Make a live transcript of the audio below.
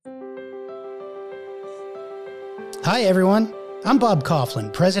Hi, everyone. I'm Bob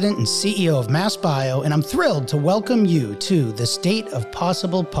Coughlin, President and CEO of MassBio, and I'm thrilled to welcome you to the State of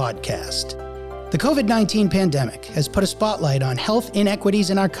Possible podcast. The COVID-19 pandemic has put a spotlight on health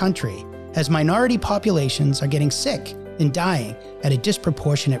inequities in our country as minority populations are getting sick and dying at a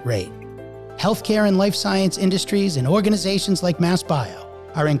disproportionate rate. Healthcare and life science industries and organizations like MassBio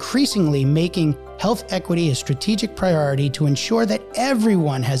are increasingly making health equity a strategic priority to ensure that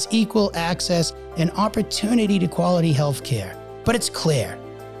everyone has equal access and opportunity to quality health care. But it's clear,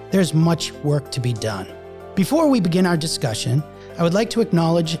 there's much work to be done. Before we begin our discussion, I would like to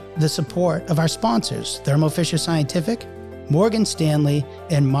acknowledge the support of our sponsors, Thermo Fisher Scientific, Morgan Stanley,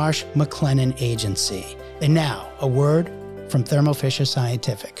 and Marsh McLennan Agency. And now, a word from Thermo Fisher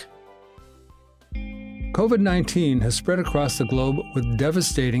Scientific. COVID-19 has spread across the globe with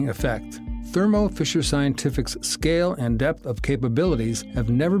devastating effect. Thermo Fisher Scientific's scale and depth of capabilities have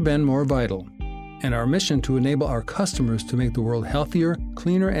never been more vital, and our mission to enable our customers to make the world healthier,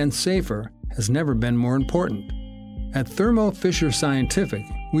 cleaner, and safer has never been more important. At Thermo Fisher Scientific,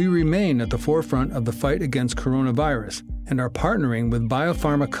 we remain at the forefront of the fight against coronavirus and are partnering with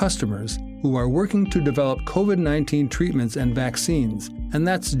biopharma customers who are working to develop COVID-19 treatments and vaccines, and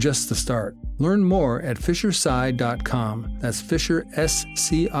that's just the start. Learn more at fishersci.com. That's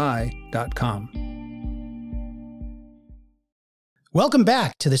fishersci.com. Welcome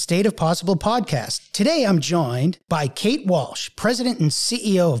back to the State of Possible podcast. Today I'm joined by Kate Walsh, President and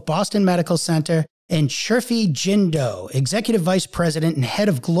CEO of Boston Medical Center, and Chirfi Jindo, Executive Vice President and Head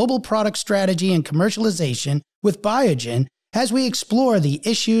of Global Product Strategy and Commercialization with Biogen, as we explore the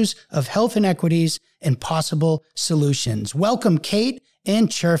issues of health inequities and possible solutions. Welcome, Kate and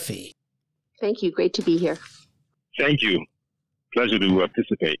Chirfi. Thank you. Great to be here. Thank you. Pleasure to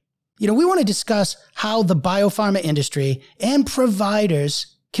participate. We want to discuss how the biopharma industry and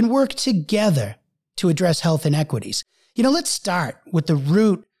providers can work together to address health inequities. Let's start with the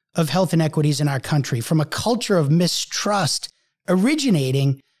root of health inequities in our country, from a culture of mistrust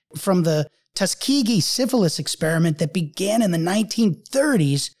originating from the Tuskegee syphilis experiment that began in the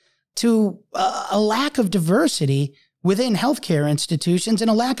 1930s to a lack of diversity within healthcare institutions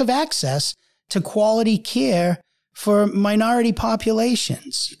and a lack of access to quality care for minority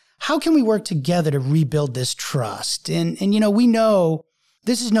populations. How can we work together to rebuild this trust? And we know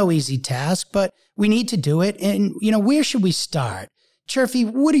this is no easy task, but we need to do it. And, where should we start? Chirfi,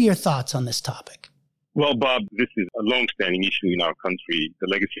 what are your thoughts on this topic? Well, Bob, this is a long-standing issue in our country, the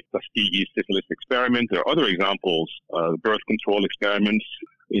legacy of Tuskegee syphilis experiment. There are other examples, birth control experiments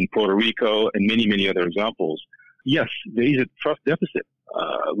in Puerto Rico, and many, many other examples. Yes, there is a trust deficit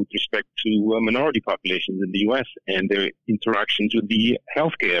with respect to minority populations in the U.S. and their interactions with the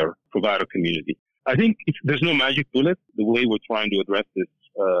healthcare provider community. I think there's no magic bullet. The way we're trying to address this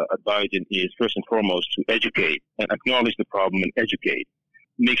at Biogen is first and foremost to educate and acknowledge the problem and educate.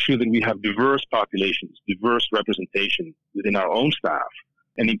 Make sure that we have diverse populations, diverse representation within our own staff,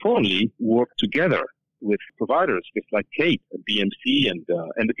 and importantly, work together with providers just like Kate at BMC and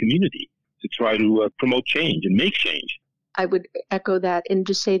the community to try to promote change and make change. I would echo that and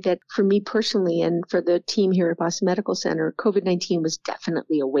just say that for me personally and for the team here at Boston Medical Center, COVID-19 was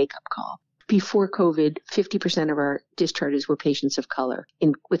definitely a wake-up call. Before COVID, 50% of our discharges were patients of color.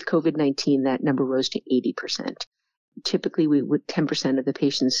 With COVID-19, that number rose to 80%. Typically, 10% of the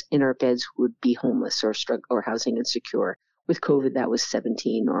patients in our beds would be homeless or housing insecure. With COVID, that was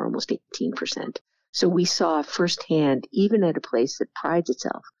 17 or almost 18%. So we saw firsthand, even at a place that prides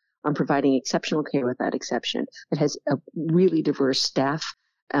itself on providing exceptional care without exception, that has a really diverse staff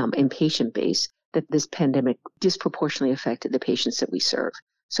and patient base, that this pandemic disproportionately affected the patients that we serve.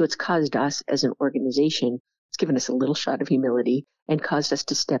 So it's caused us as an organization, it's given us a little shot of humility and caused us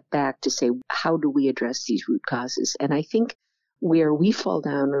to step back to say, how do we address these root causes? And I think where we fall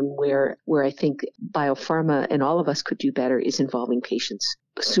down and where I think biopharma and all of us could do better is involving patients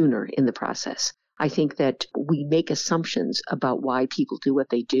sooner in the process. I think that we make assumptions about why people do what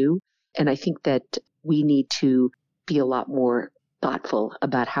they do. And I think that we need to be a lot more thoughtful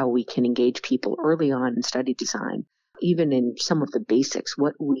about how we can engage people early on in study design, even in some of the basics,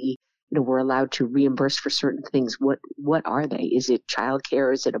 what we're allowed to reimburse for certain things. What are they? Is it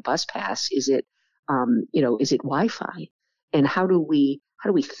childcare? Is it a bus pass? Is it, is it Wi-Fi? And how do we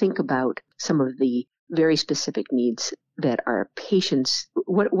think about some of the very specific needs that our patients,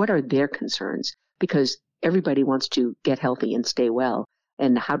 what are their concerns? Because everybody wants to get healthy and stay well.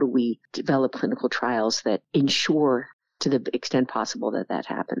 And how do we develop clinical trials that ensure to the extent possible that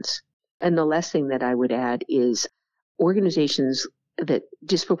happens? And the last thing that I would add is organizations that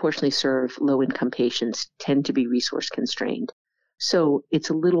disproportionately serve low-income patients tend to be resource constrained. So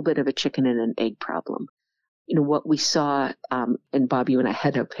it's a little bit of a chicken and an egg problem. what we saw, and Bob, you and I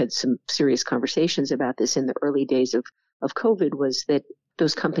had some serious conversations about this in the early days of COVID, was that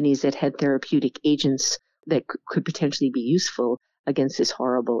those companies that had therapeutic agents that could potentially be useful against this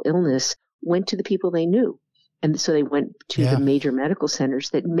horrible illness went to the people they knew. And so they went to the major medical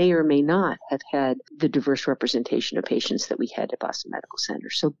centers that may or may not have had the diverse representation of patients that we had at Boston Medical Center.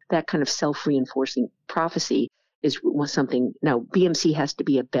 So that kind of self-reinforcing prophecy was something. Now, BMC has to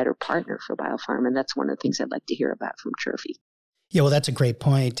be a better partner for biopharma, and that's one of the things I'd like to hear about from Chirfi. Yeah, well, that's a great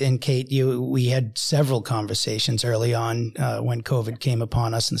point. And Kate, we had several conversations early on when COVID came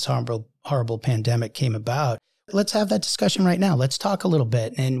upon us and this horrible pandemic came about. Let's have that discussion right now. Let's talk a little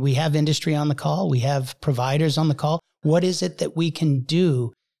bit. And we have industry on the call. We have providers on the call. What is it that we can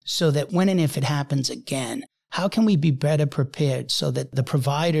do so that when and if it happens again, how can we be better prepared so that the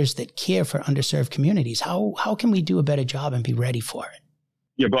providers that care for underserved communities, how can we do a better job and be ready for it?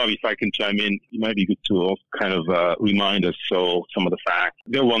 Yeah, Bobby, if I can chime in, it might be good to also kind of remind us some of the facts.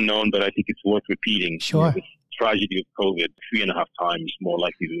 They're well known, but I think it's worth repeating. Sure. The tragedy of COVID, 3.5 times more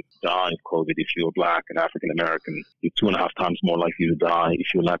likely to die of COVID if you're Black and African American. You're 2.5 times more likely to die if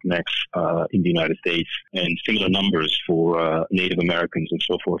you're Latinx in the United States, and similar numbers for Native Americans and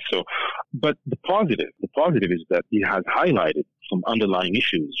so forth. So, but the positive is that it has highlighted some underlying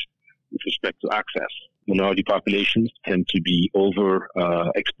issues with respect to access. Minority populations tend to be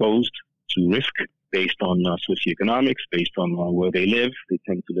overexposed to risk based on socioeconomics, based on where they live. They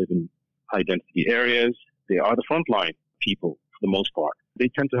tend to live in high-density areas. They are the frontline people for the most part. They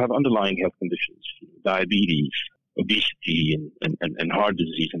tend to have underlying health conditions, diabetes, obesity, and heart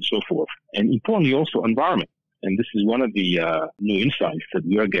disease, and so forth. And importantly, also environment. And this is one of the new insights that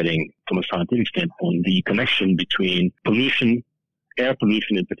we are getting from a scientific standpoint, the connection between pollution, air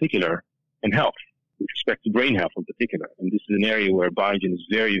pollution in particular, and health, with respect to brain health in particular. And this is an area where Biogen is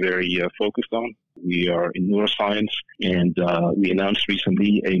very, very focused on. We are in neuroscience, and we announced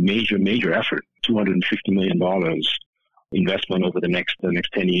recently a major effort, $250 million investment over the next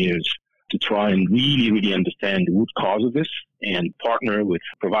 10 years to try and really understand the root cause of this and partner with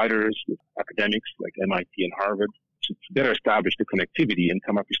providers, with academics like MIT and Harvard to better establish the connectivity and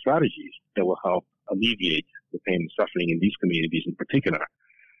come up with strategies that will help alleviate the pain and suffering in these communities in particular.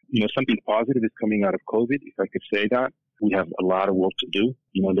 Something positive is coming out of COVID, if I could say that. We have a lot of work to do.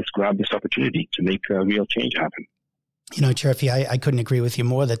 Let's grab this opportunity to make real change happen. Chirfi, I couldn't agree with you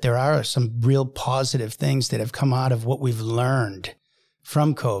more that there are some real positive things that have come out of what we've learned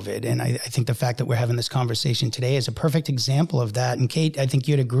from COVID. And I think the fact that we're having this conversation today is a perfect example of that. And Kate, I think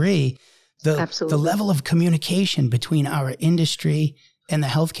you'd agree, the level of communication between our industry and the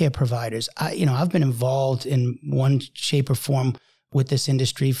healthcare providers. I've been involved in one shape or form with this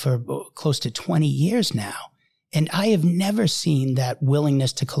industry for close to 20 years now. And I have never seen that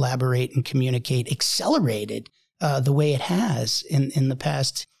willingness to collaborate and communicate accelerated the way it has in the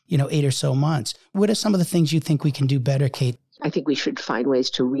past, 8 or so months. What are some of the things you think we can do better, Kate? I think we should find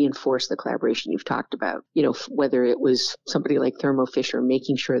ways to reinforce the collaboration you've talked about. Whether it was somebody like Thermo Fisher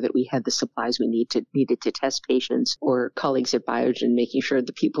making sure that we had the supplies we needed to test patients, or colleagues at Biogen making sure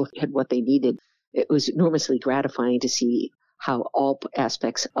the people had what they needed. It was enormously gratifying to see how all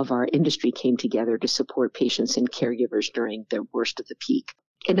aspects of our industry came together to support patients and caregivers during the worst of the peak.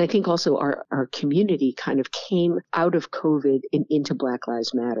 And I think also our community kind of came out of COVID and into Black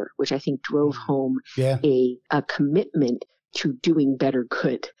Lives Matter, which I think drove home a commitment to doing better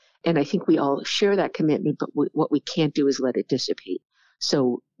good. And I think we all share that commitment, but what we can't do is let it dissipate.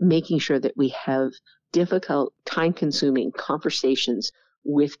 So making sure that we have difficult, time-consuming conversations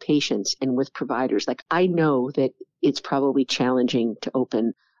with patients and with providers. Like, I know that it's probably challenging to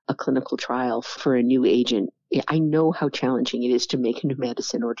open a clinical trial for a new agent. I know how challenging it is to make a new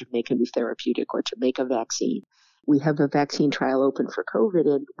medicine or to make a new therapeutic or to make a vaccine. We have a vaccine trial open for COVID,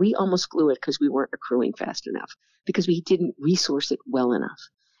 and we almost blew it because we weren't accruing fast enough, because we didn't resource it well enough.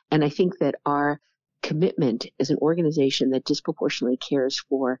 And I think that our commitment as an organization that disproportionately cares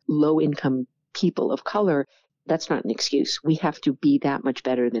for low-income people of color, that's not an excuse. We have to be that much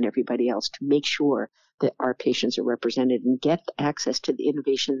better than everybody else to make sure that our patients are represented and get access to the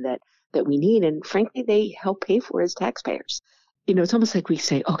innovation that we need. And frankly, they help pay for as taxpayers. It's almost like we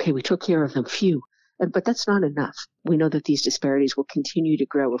say, okay, we took care of them, phew. But that's not enough. We know that these disparities will continue to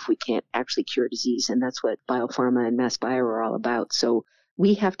grow if we can't actually cure disease. And that's what biopharma and MassBio are all about. So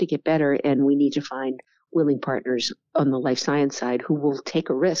we have to get better, and we need to find willing partners on the life science side who will take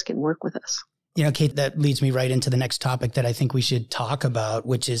a risk and work with us. Kate, that leads me right into the next topic that I think we should talk about,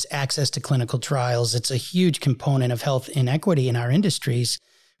 which is access to clinical trials. It's a huge component of health inequity in our industries,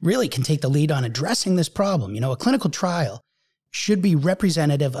 really can take the lead on addressing this problem. A clinical trial should be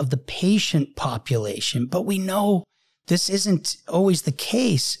representative of the patient population. But we know this isn't always the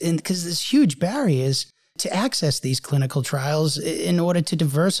case, and because there's huge barriers to access these clinical trials in order to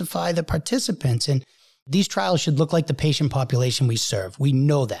diversify the participants. And these trials should look like the patient population we serve. We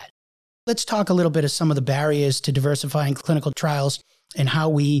know that. Let's talk a little bit of some of the barriers to diversifying clinical trials and how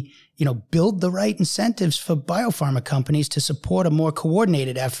we, build the right incentives for biopharma companies to support a more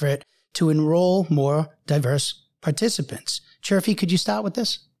coordinated effort to enroll more diverse participants. Chirfi, could you start with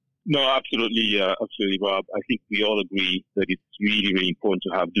this? No, absolutely, Bob. I think we all agree that it's really, really important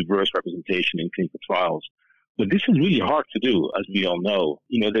to have diverse representation in clinical trials. But this is really hard to do, as we all know.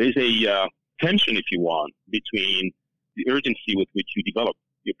 There is a tension, if you want, between the urgency with which you develop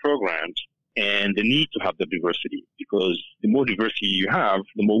your programs and the need to have the diversity. Because the more diversity you have,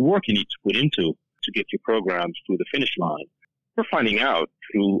 the more work you need to put into to get your programs to the finish line. We're finding out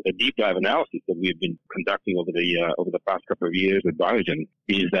through a deep dive analysis that we've been conducting over the past couple of years with Biogen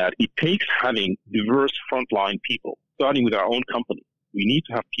is that it takes having diverse frontline people, starting with our own company. We need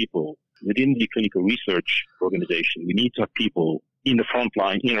to have people within the clinical research organization. We need to have people in the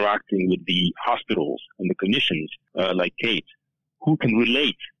frontline interacting with the hospitals and the clinicians like Kate, who can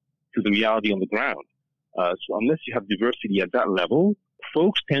relate to the reality on the ground. So unless you have diversity at that level,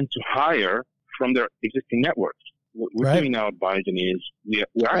 folks tend to hire from their existing networks. What we're doing now at Biogen is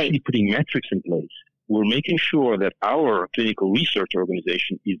we're actually putting metrics in place. We're making sure that our clinical research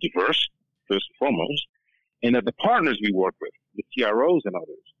organization is diverse, first and foremost, and that the partners we work with, the CROs and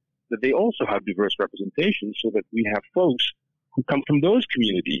others, that they also have diverse representation so that we have folks who come from those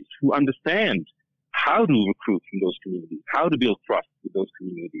communities, who understand how to recruit from those communities, how to build trust with those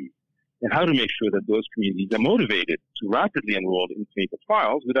communities, and how to make sure that those communities are motivated to rapidly enroll in clinical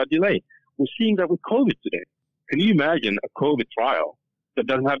trials without delay. We're seeing that with COVID today. Can you imagine a COVID trial that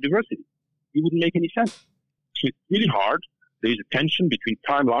doesn't have diversity? It wouldn't make any sense. So it's really hard. There's a tension between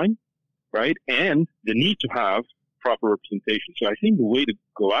timeline, right, and the need to have proper representation. So I think the way to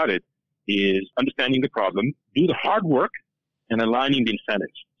go at it is understanding the problem, do the hard work, and aligning the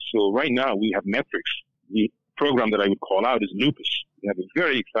incentives. So right now we have metrics. The program that I would call out is lupus. We have a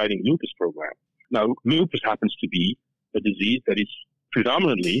very exciting lupus program. Now, lupus happens to be a disease that is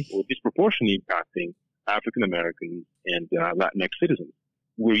predominantly or disproportionately impacting African Americans and Latinx citizens.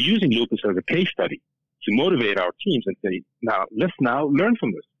 We're using lupus as a case study to motivate our teams and say, let's learn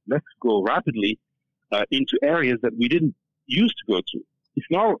from this. Let's go rapidly into areas that we didn't used to go to. It's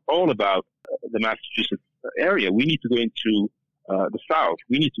not all about the Massachusetts area. We need to go into the South.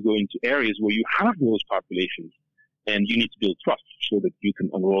 We need to go into areas where you have those populations, and you need to build trust so that you can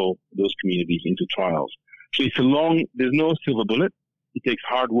enroll those communities into trials. So there's no silver bullet. It takes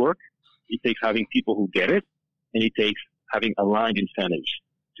hard work. It takes having people who get it, and it takes having aligned incentives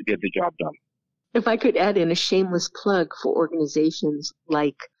to get the job done. If I could add in a shameless plug for organizations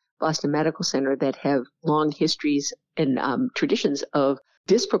like Boston Medical Center that have long histories and traditions of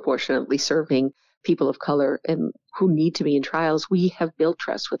disproportionately serving people of color and who need to be in trials, we have built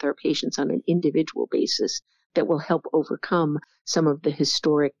trust with our patients on an individual basis that will help overcome some of the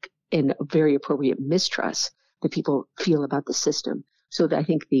historic and very appropriate mistrust that people feel about the system. So that I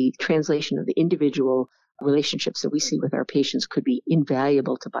think the translation of the individual relationships that we see with our patients could be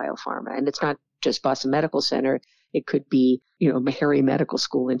invaluable to biopharma. And it's not just Boston Medical Center. It could be, Meharry Medical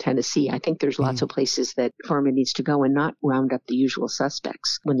School in Tennessee. I think there's lots of places that pharma needs to go and not round up the usual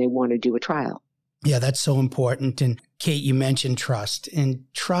suspects when they want to do a trial. Yeah, that's so important. And Kate, you mentioned trust, and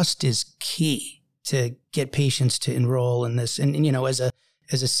trust is key to get patients to enroll in this. And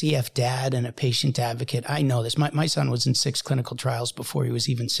as a CF dad and a patient advocate, I know this. My son was in 6 clinical trials before he was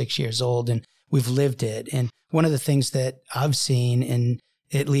even 6 years old, and we've lived it. And one of the things that I've seen, and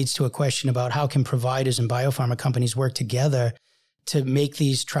it leads to a question about how can providers and biopharma companies work together to make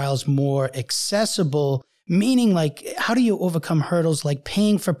these trials more accessible, meaning like how do you overcome hurdles like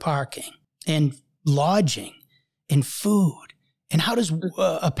paying for parking and lodging and food? And how does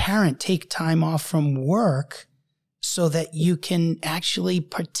a parent take time off from work so that you can actually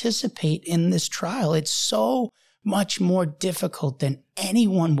participate in this trial? It's so much more difficult than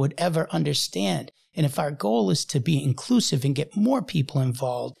anyone would ever understand. And if our goal is to be inclusive and get more people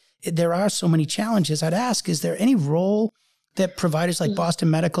involved, there are so many challenges. I'd ask, is there any role that providers like Boston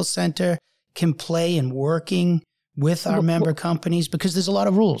Medical Center can play in working with our member companies? Because there's a lot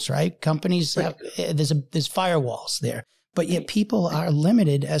of rules, right? Companies have, there's firewalls there. But yet people are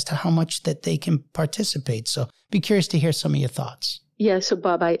limited as to how much that they can participate. So be curious to hear some of your thoughts. Yeah, so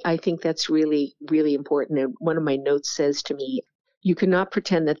Bob, I think that's really, really important. And one of my notes says to me, you cannot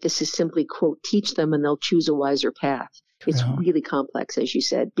pretend that this is simply, quote, teach them and they'll choose a wiser path. It's really complex, as you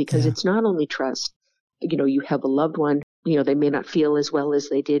said, because it's not only trust. You have a loved one they may not feel as well as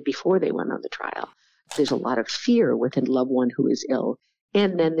they did before they went on the trial. There's a lot of fear with a loved one who is ill.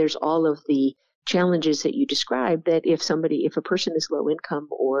 And then there's all of the challenges that you described, that if a person is low income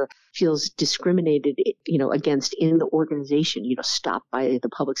or feels discriminated, against in the organization, stopped by the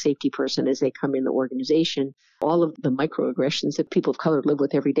public safety person as they come in the organization, all of the microaggressions that people of color live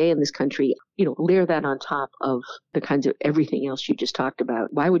with every day in this country, layer that on top of the kinds of everything else you just talked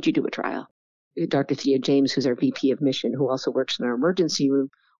about. Why would you do a trial? Dr. Thea James, who's our VP of Mission, who also works in our emergency room,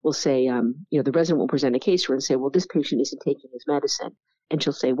 will say, the resident will present a case to her and say, well, this patient isn't taking his medicine. And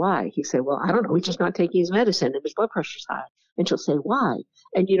she'll say, why? He say, well, I don't know. He's just not taking his medicine and his blood pressure's high. And she'll say, why?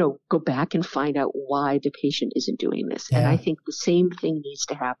 And, go back and find out why the patient isn't doing this. Yeah. And I think the same thing needs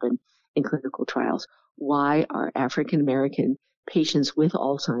to happen in clinical trials. Why are African American patients with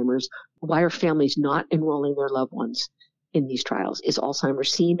Alzheimer's, why are families not enrolling their loved ones in these trials? Is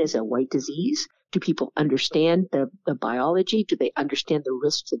Alzheimer's seen as a white disease? Do people understand the biology? Do they understand the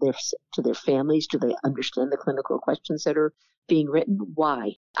risks to their families? Do they understand the clinical questions that are being written?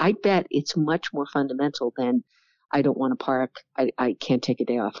 Why? I bet it's much more fundamental than I don't want to park. I can't take a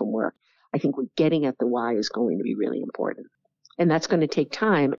day off from work. I think we're getting at the why is going to be really important. And that's going to take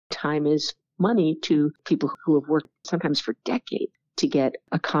time. Time is money to people who have worked sometimes for decades to get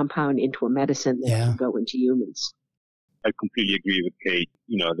a compound into a medicine that can go into humans. I completely agree with Kate,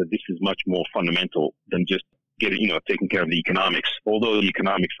 that this is much more fundamental than just taking care of the economics. Although the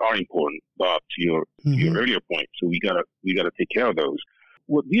economics are important, Bob, to your earlier point. So we gotta take care of those.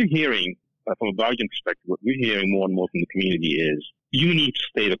 What we're hearing from a Biogen perspective, what we're hearing more and more from the community is you need to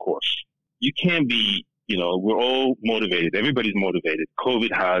stay the course. You can't be, we're all motivated. Everybody's motivated.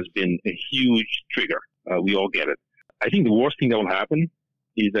 COVID has been a huge trigger. We all get it. I think the worst thing that will happen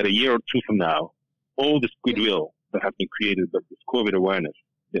is that a year or two from now, all this goodwill that has been created by this COVID awareness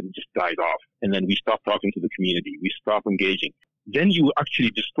then just dies off. And then we stop talking to the community. We stop engaging. Then you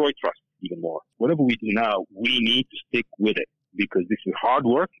actually destroy trust even more. Whatever we do now, we need to stick with it because this is hard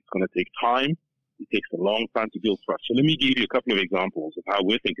work. It's going to take time. It takes a long time to build trust. So let me give you a couple of examples of how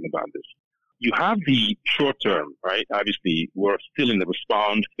we're thinking about this. You have the short term, right? Obviously, we're still in the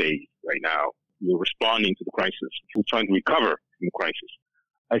respond phase right now. We're responding to the crisis. We're trying to recover from the crisis.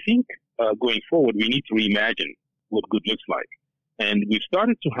 I think going forward, we need to reimagine what good looks like. And we've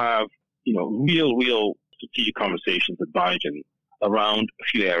started to have, real strategic conversations at Biogen around a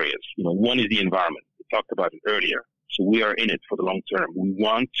few areas. One is the environment. We talked about it earlier. So we are in it for the long term. We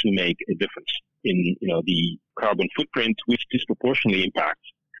want to make a difference in, the carbon footprint, which disproportionately impacts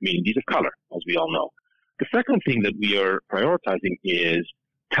communities of color, as we all know. The second thing that we are prioritizing is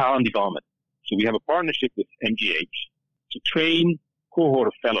talent development. So we have a partnership with MGH to train cohort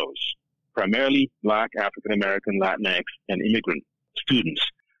of fellows, primarily Black, African American, Latinx, and immigrant students,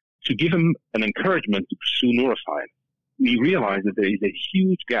 to give them an encouragement to pursue neuroscience. We realize that there is a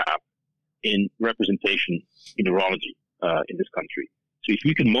huge gap in representation in neurology in this country. So if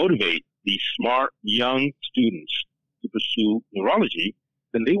we can motivate these smart, young students to pursue neurology,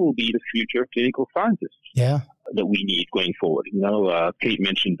 then they will be the future clinical scientists that we need going forward. Kate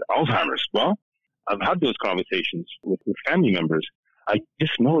mentioned Alzheimer's. Well, I've had those conversations with family members. I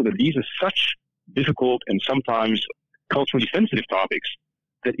just know that these are such difficult and sometimes culturally sensitive topics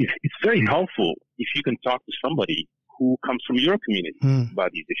that it's very helpful if you can talk to somebody who comes from your community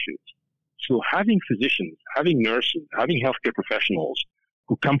about these issues. So having physicians, having nurses, having healthcare professionals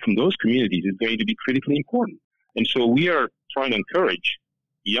who come from those communities is going to be critically important. And so we are trying to encourage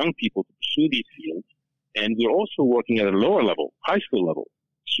young people to pursue these fields. And we're also working at a lower level, high school level,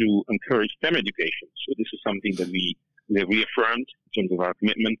 to encourage STEM education. So this is something that we have reaffirmed in terms of our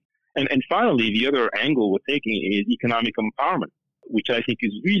commitment. And finally, the other angle we're taking is economic empowerment, which I think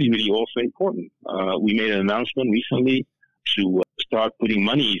is really, really also important. We made an announcement recently to start putting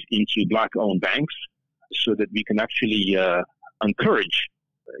monies into Black-owned banks so that we can actually encourage,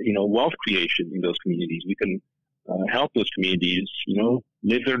 wealth creation in those communities. We can help those communities,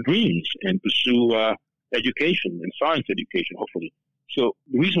 live their dreams and pursue education and science education, hopefully. So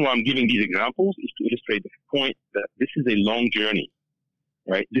the reason why I'm giving these examples is to illustrate the point that this is a long journey,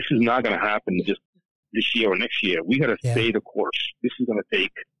 right? This is not going to happen just this year or next year. We got to stay the course. This is going to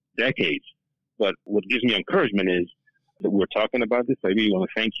take decades. But what gives me encouragement is that we're talking about this. I really want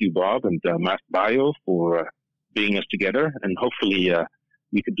to thank you, Bob, and MassBio for bringing us together. And hopefully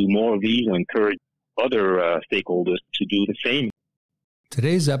we could do more of these and encourage other stakeholders to do the same.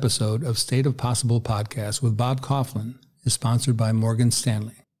 Today's episode of State of Possible podcast with Bob Coughlin is sponsored by Morgan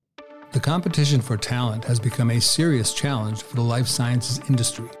Stanley. The competition for talent has become a serious challenge for the life sciences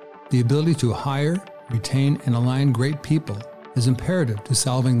industry. The ability to hire, retain, and align great people is imperative to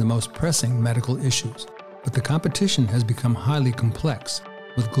solving the most pressing medical issues. But the competition has become highly complex,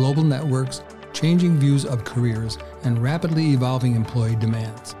 with global networks, changing views of careers, and rapidly evolving employee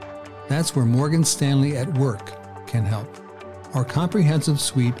demands. That's where Morgan Stanley at Work can help. Our comprehensive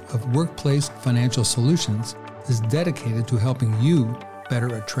suite of workplace financial solutions is dedicated to helping you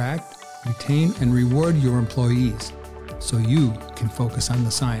better attract, retain, and reward your employees so you can focus on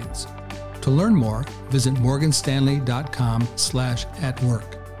the science. To learn more, visit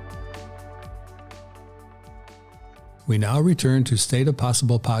morganstanley.com/atwork. We now return to State of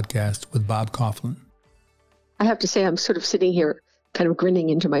Possible podcast with Bob Coughlin. I have to say, I'm sort of sitting here kind of grinning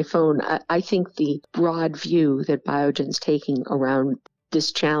into my phone. I think the broad view that Biogen's taking around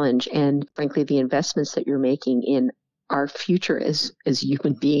this challenge and, frankly, the investments that you're making in our future as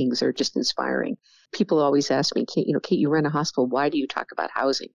human beings are just inspiring. People always ask me, Kate, you run a hospital. Why do you talk about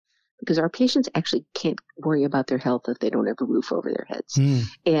housing? Because our patients actually can't worry about their health if they don't have a roof over their heads.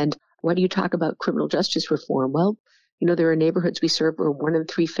 And why do you talk about criminal justice reform? Well, there are neighborhoods we serve where 1 in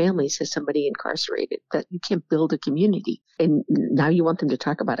 3 families has somebody incarcerated, that you can't build a community. And now you want them to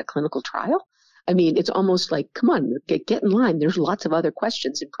talk about a clinical trial? I mean, it's almost like, come on, get in line. There's lots of other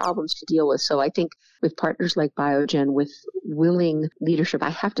questions and problems to deal with. So I think with partners like Biogen, with willing leadership,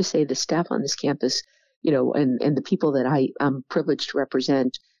 I have to say the staff on this campus, and the people that I'm privileged to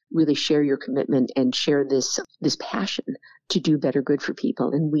represent really share your commitment and share this passion to do better good for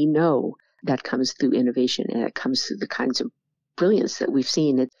people. And we know that comes through innovation, and it comes through the kinds of brilliance that we've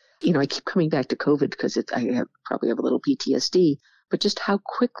seen. I keep coming back to COVID because I probably have a little PTSD, but just how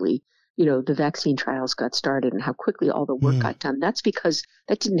quickly, the vaccine trials got started and how quickly all the work got done. That's because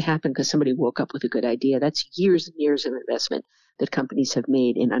that didn't happen because somebody woke up with a good idea. That's years and years of investment that companies have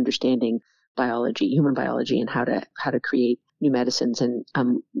made in understanding biology, human biology, and how to create new medicines. And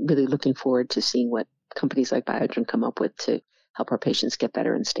I'm really looking forward to seeing what companies like Biogen come up with to help our patients get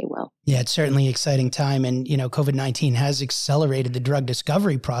better and stay well. Yeah, it's certainly an exciting time. And, COVID-19 has accelerated the drug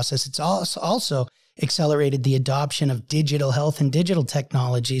discovery process. It's also accelerated the adoption of digital health and digital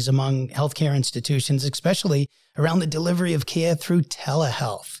technologies among healthcare institutions, especially around the delivery of care through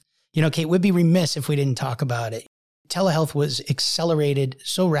telehealth. Kate, we'd be remiss if we didn't talk about it. Telehealth was accelerated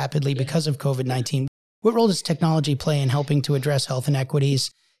so rapidly because of COVID-19. What role does technology play in helping to address health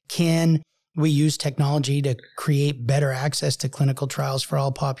inequities? Can we use technology to create better access to clinical trials for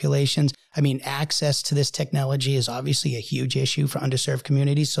all populations? I mean, access to this technology is obviously a huge issue for underserved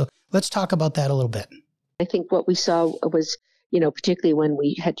communities. So let's talk about that a little bit. I think what we saw was, particularly when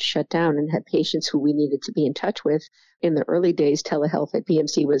we had to shut down and had patients who we needed to be in touch with. In the early days, telehealth at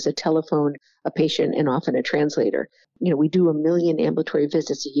BMC was a telephone, a patient, and often a translator. We do 1 million ambulatory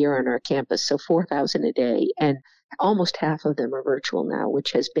visits a year on our campus, so 4,000 a day. And almost half of them are virtual now,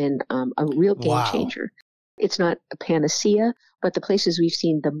 which has been a real game changer. It's not a panacea, but the places we've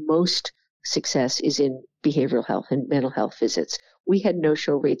seen the most success is in behavioral health and mental health visits. We had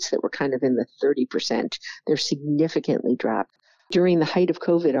no-show rates that were kind of in the 30%. They're significantly dropped. During the height of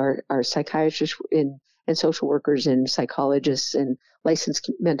COVID, our psychiatrists and social workers and psychologists and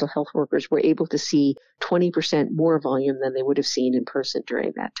licensed mental health workers were able to see 20% more volume than they would have seen in person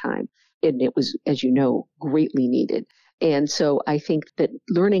during that time. And it was, as you know, greatly needed. And so I think that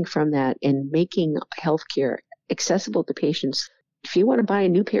learning from that and making healthcare accessible to patients, if you want to buy a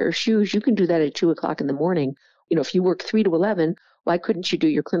new pair of shoes, you can do that at 2:00 in the morning. If you work 3 to 11, why couldn't you do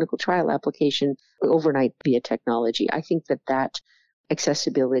your clinical trial application overnight via technology? I think that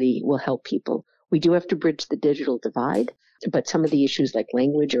accessibility will help people. We do have to bridge the digital divide, but some of the issues like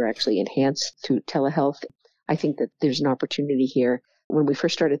language are actually enhanced through telehealth. I think that there's an opportunity here. When we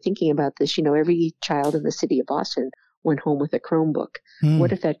first started thinking about this, every child in the city of Boston went home with a Chromebook.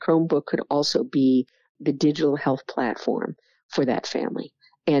 What if that Chromebook could also be the digital health platform for that family?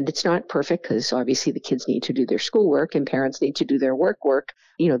 And it's not perfect because obviously the kids need to do their schoolwork and parents need to do their work.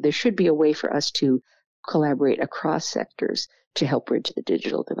 There should be a way for us to collaborate across sectors to help bridge the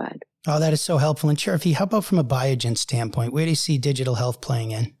digital divide. Oh, that is so helpful. And Chirfi, how about from a Biogen standpoint? Where do you see digital health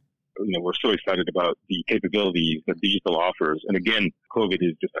playing in? We're so excited about the capabilities that digital offers. And again, COVID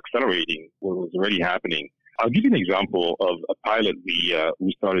is just accelerating what was already happening. I'll give you an example of a pilot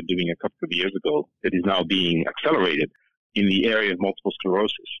we started doing a couple of years ago that is now being accelerated in the area of multiple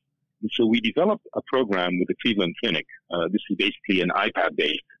sclerosis. And so we developed a program with the Cleveland Clinic. This is basically an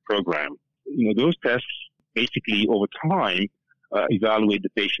iPad-based program. Those tests basically over time evaluate the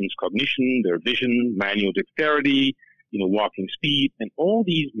patient's cognition, their vision, manual dexterity, walking speed, and all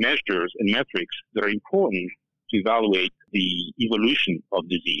these measures and metrics that are important to evaluate the evolution of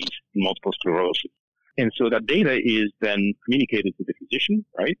disease in multiple sclerosis. And so that data is then communicated to the physician,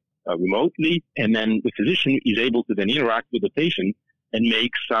 right, remotely, and then the physician is able to then interact with the patient and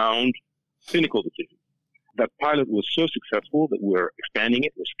make sound clinical decisions. that pilot was so successful that we're expanding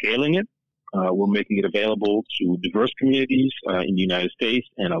it, we're scaling it, we're making it available to diverse communities in the United States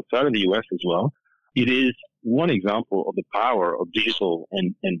and outside of the U.S. as well. It is one example of the power of digital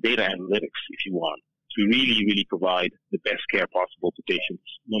and data analytics, if you want, to really, really provide the best care possible to patients,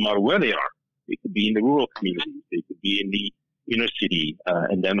 no matter where they are. They could be in the rural communities, they could be in the inner city,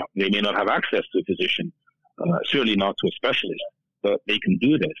 and then they may not have access to a physician, certainly not to a specialist, but they can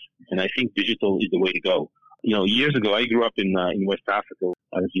do this. And I think digital is the way to go. You know, years ago, I grew up in West Africa.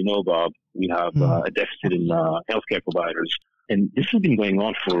 As you know, Bob, we have a deficit in healthcare providers. And this has been going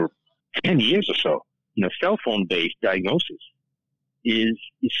on for 10 years or so. You know, cell phone-based diagnosis is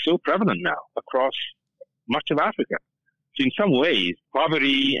so prevalent now across much of Africa. So in some ways,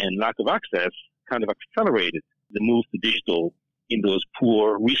 poverty and lack of access kind of accelerated the move to digital in those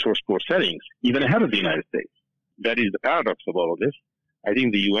poor, resource-poor settings, even ahead of the United States. That is the paradox of all of this. I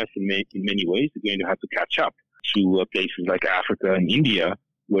think the U.S. in many ways is going to have to catch up to places like Africa and India,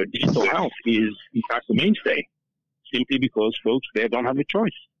 where digital health is, in fact, the mainstay, simply because folks there don't have a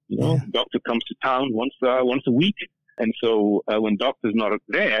choice. You know, doctor comes to town once a week. And so when doctor's not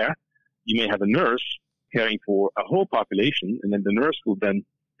there, you may have a nurse caring for a whole population, and then the nurse will then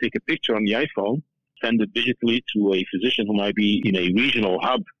take a picture on the iPhone, send it digitally to a physician who might be in a regional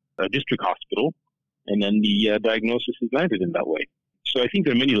hub, a district hospital, and then the diagnosis is landed in that way. So I think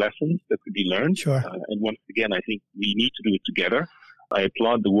there are many lessons that could be learned. Sure. And once again, I think we need to do it together. I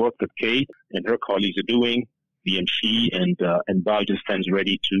applaud the work that Kate and her colleagues are doing. BMC and Biogen stands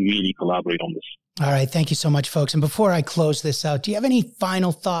ready to really collaborate on this. All right. Thank you so much, folks. And before I close this out, do you have any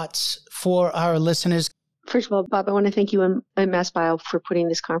final thoughts for our listeners? First of all, Bob, I want to thank you and MassBio for putting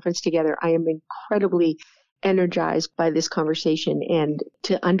this conference together. I am incredibly energized by this conversation, and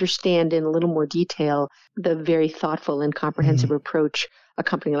to understand in a little more detail the very thoughtful and comprehensive approach a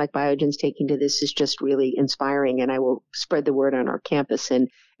company like Biogen's taking to this is just really inspiring, and I will spread the word on our campus. And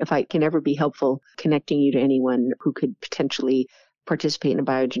if I can ever be helpful connecting you to anyone who could potentially participate in a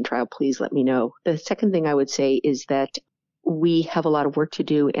Biogen trial, please let me know. The second thing I would say is that we have a lot of work to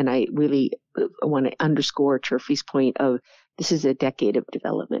do, and I really want to underscore Chirfi's point of this is a decade of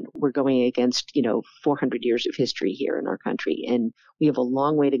development. We're going against, 400 years of history here in our country, and we have a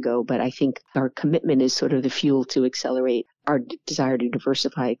long way to go, but I think our commitment is sort of the fuel to accelerate our desire to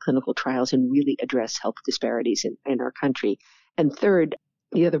diversify clinical trials and really address health disparities in our country. And third,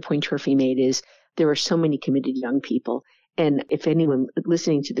 the other point Chirfi made is there are so many committed young people, and if anyone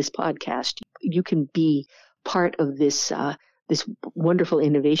listening to this podcast, you can be part of this this wonderful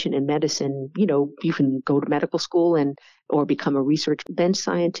innovation in medicine. You can go to medical school or become a research bench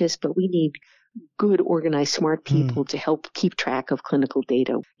scientist, but we need good, organized, smart people to help keep track of clinical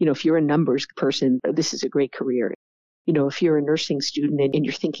data. If you're a numbers person, this is a great career. If you're a nursing student and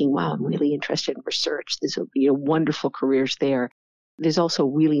you're thinking, wow, I'm really interested in research, there's wonderful careers there. There's also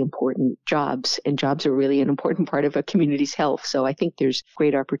really important jobs, and jobs are really an important part of a community's health. So I think there's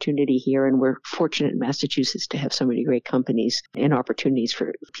great opportunity here, and we're fortunate in Massachusetts to have so many great companies and opportunities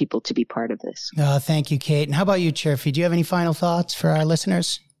for people to be part of this. Thank you, Kate. And how about you, Chirfi? Do you have any final thoughts for our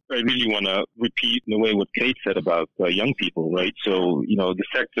listeners? I really want to repeat in a way what Kate said about young people, right? So, the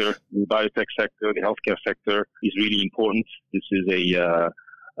sector, the biotech sector, the healthcare sector is really important. This is a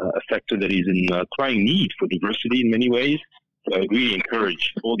sector that is in crying need for diversity in many ways. So I really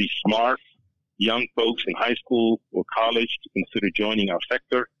encourage all these smart young folks in high school or college to consider joining our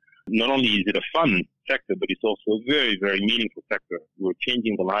sector. Not only is it a fun sector, but it's also a very, very meaningful sector. We're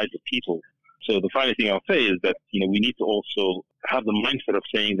changing the lives of people. So the final thing I'll say is that, we need to also have the mindset of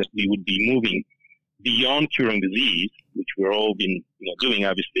saying that we would be moving beyond curing disease, which we're all been doing,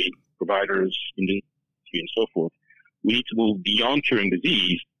 obviously, providers, industry, and so forth. We need to move beyond curing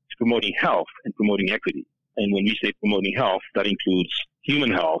disease to promoting health and promoting equity. And when we say promoting health, that includes human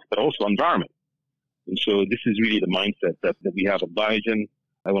health, but also environment. And so this is really the mindset that we have at Biogen.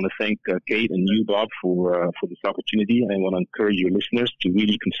 I want to thank Kate and you, Bob, for this opportunity. And I want to encourage your listeners to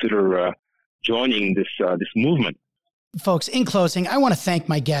really consider joining this movement. Folks, in closing, I want to thank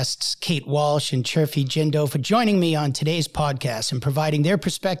my guests, Kate Walsh and Chirfi Jindo, for joining me on today's podcast and providing their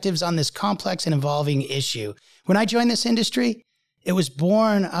perspectives on this complex and evolving issue. When I joined this industry, it was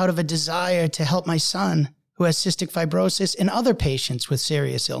born out of a desire to help my son, who has cystic fibrosis, and other patients with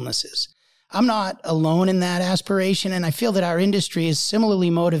serious illnesses. I'm not alone in that aspiration, and I feel that our industry is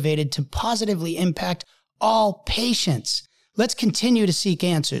similarly motivated to positively impact all patients. Let's continue to seek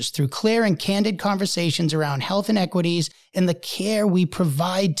answers through clear and candid conversations around health inequities and the care we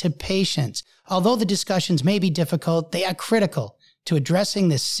provide to patients. Although the discussions may be difficult, they are critical to addressing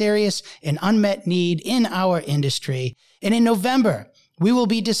this serious and unmet need in our industry. And in November, we will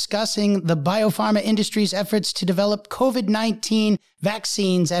be discussing the biopharma industry's efforts to develop COVID-19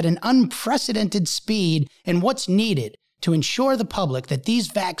 vaccines at an unprecedented speed and what's needed to ensure the public that these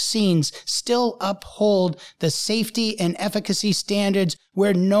vaccines still uphold the safety and efficacy standards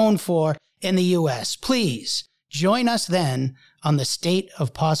we're known for in the U.S. Please join us then on the State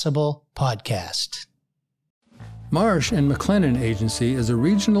of Possible podcast. Marsh & McLennan Agency is a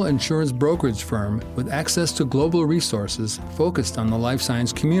regional insurance brokerage firm with access to global resources focused on the life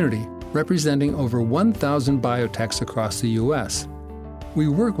science community, representing over 1,000 biotechs across the U.S. We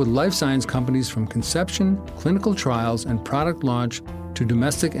work with life science companies from conception, clinical trials, and product launch to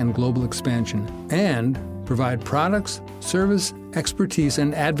domestic and global expansion, and provide products, service, expertise,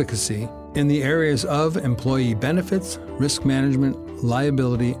 and advocacy in the areas of employee benefits, risk management,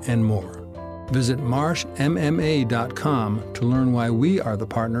 liability, and more. Visit marshmma.com to learn why we are the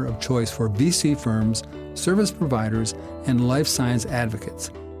partner of choice for VC firms, service providers, and life science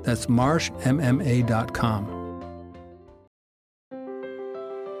advocates. That's marshmma.com.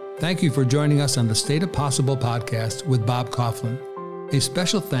 Thank you for joining us on the State of Possible podcast with Bob Coughlin. A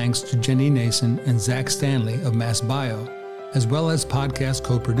special thanks to Jenny Nason and Zach Stanley of MassBio, as well as podcast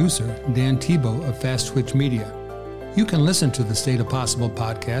co-producer Dan Tebow of Fast Twitch Media. You can listen to the State of Possible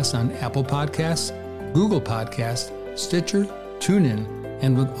podcast on Apple Podcasts, Google Podcasts, Stitcher, TuneIn,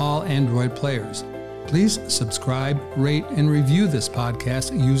 and with all Android players. Please subscribe, rate, and review this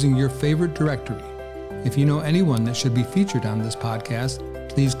podcast using your favorite directory. If you know anyone that should be featured on this podcast,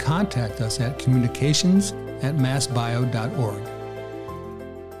 please contact us at communications@massbio.org.